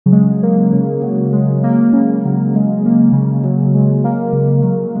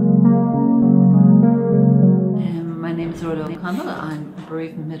O'Connell. I'm a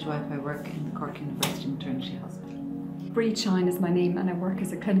bereavement midwife. I work in the Cork University Maternity Hospital. Bree Chine is my name, and I work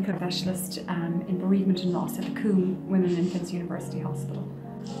as a clinical specialist in bereavement and loss at the Coombe Women and Infants University Hospital.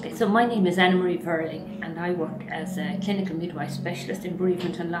 Okay, so my name is Anna Marie Verling, and I work as a clinical midwife specialist in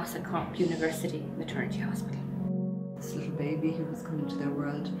bereavement and loss at Cork University Maternity Hospital. This little baby who was coming to their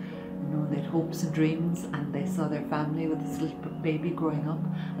world, you know, they had hopes and dreams, and they saw their family with this little baby growing up,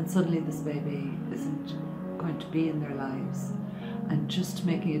 and suddenly this baby isn't going to be in their lives. And just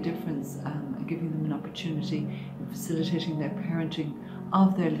making a difference and giving them an opportunity in facilitating their parenting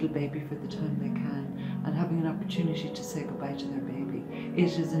of their little baby for the time they can, and having an opportunity to say goodbye to their baby.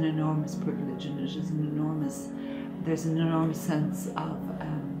 It is an enormous privilege, and there's an enormous sense of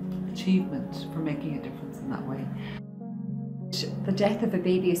achievement for making a difference in that way. The death of a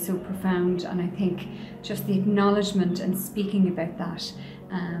baby is so profound, and I think just the acknowledgement and speaking about that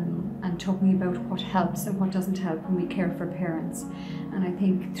and talking about what helps and what doesn't help when we care for parents. And I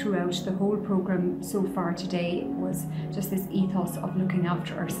think throughout the whole programme so far today was just this ethos of looking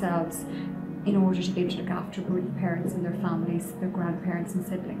after ourselves in order to be able to look after bereaved parents and their families, their grandparents and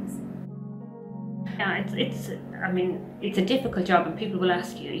siblings. Yeah, it's a difficult job, and people will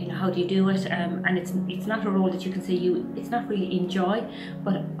ask you, how do you do it? And it's not a role that you can say it's not really enjoy,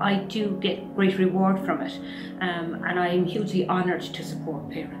 but I do get great reward from it, and I am hugely honoured to support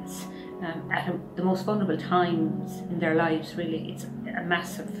parents at the most vulnerable times in their lives. Really, it's a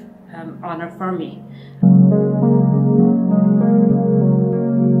massive honour for me.